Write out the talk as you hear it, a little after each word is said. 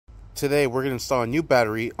today we're going to install a new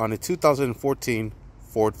battery on a 2014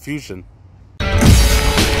 Ford Fusion.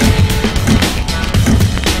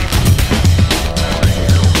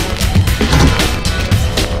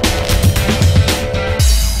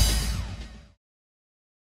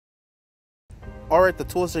 Alright, the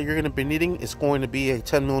tools that you're going to be needing is going to be a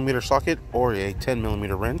 10mm socket or a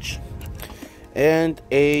 10mm wrench and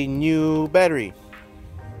a new battery.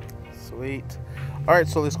 Sweet. Alright,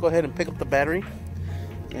 so let's go ahead and pick up the battery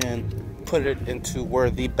and put it into where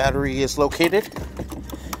the battery is located.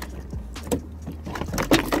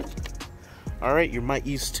 Alright, you might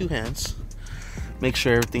use two hands. Make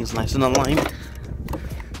sure everything's nice and aligned.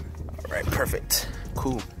 Alright, perfect.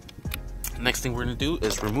 Cool. Next thing we're going to do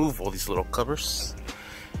is remove all these little covers.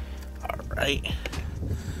 Alright.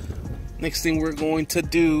 Next thing we're going to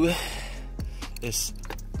do is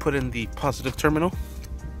put in the positive terminal,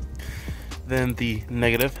 then the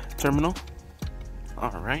negative terminal.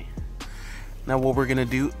 Alright. Now what we're going to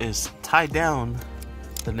do is tie down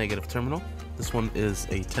the negative terminal. This one is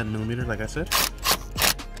a 10mm, like I said.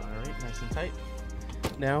 Alright, nice and tight.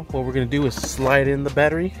 Now what we're going to do is slide in the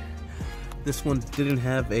battery. This one didn't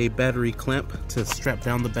have a battery clamp to strap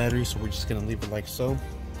down the battery, so we're just going to leave it like so.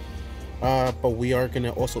 But we are going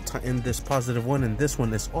to also tie in this positive one, and this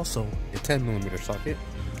one is also a 10mm socket.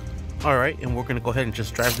 Alright, and we're going to go ahead and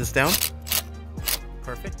just drive this down.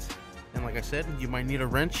 Perfect. And like I said, you might need a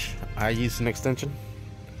wrench. I used an extension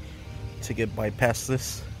to get bypass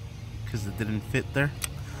this because it didn't fit there.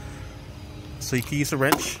 So you can use a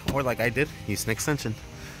wrench, or like I did, use an extension.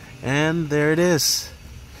 And there it is.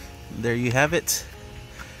 There you have it.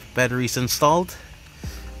 Battery's installed,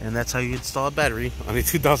 and that's how you install a battery on a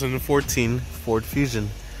 2014 Ford Fusion.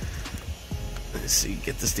 Let's see,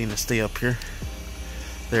 get this thing to stay up here.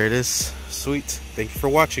 There it is. Sweet. Thank you for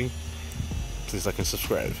watching. Please like and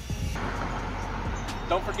subscribe.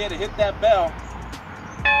 Don't forget to hit that bell.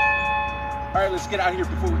 Alright, let's get out of here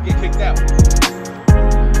before we get kicked out.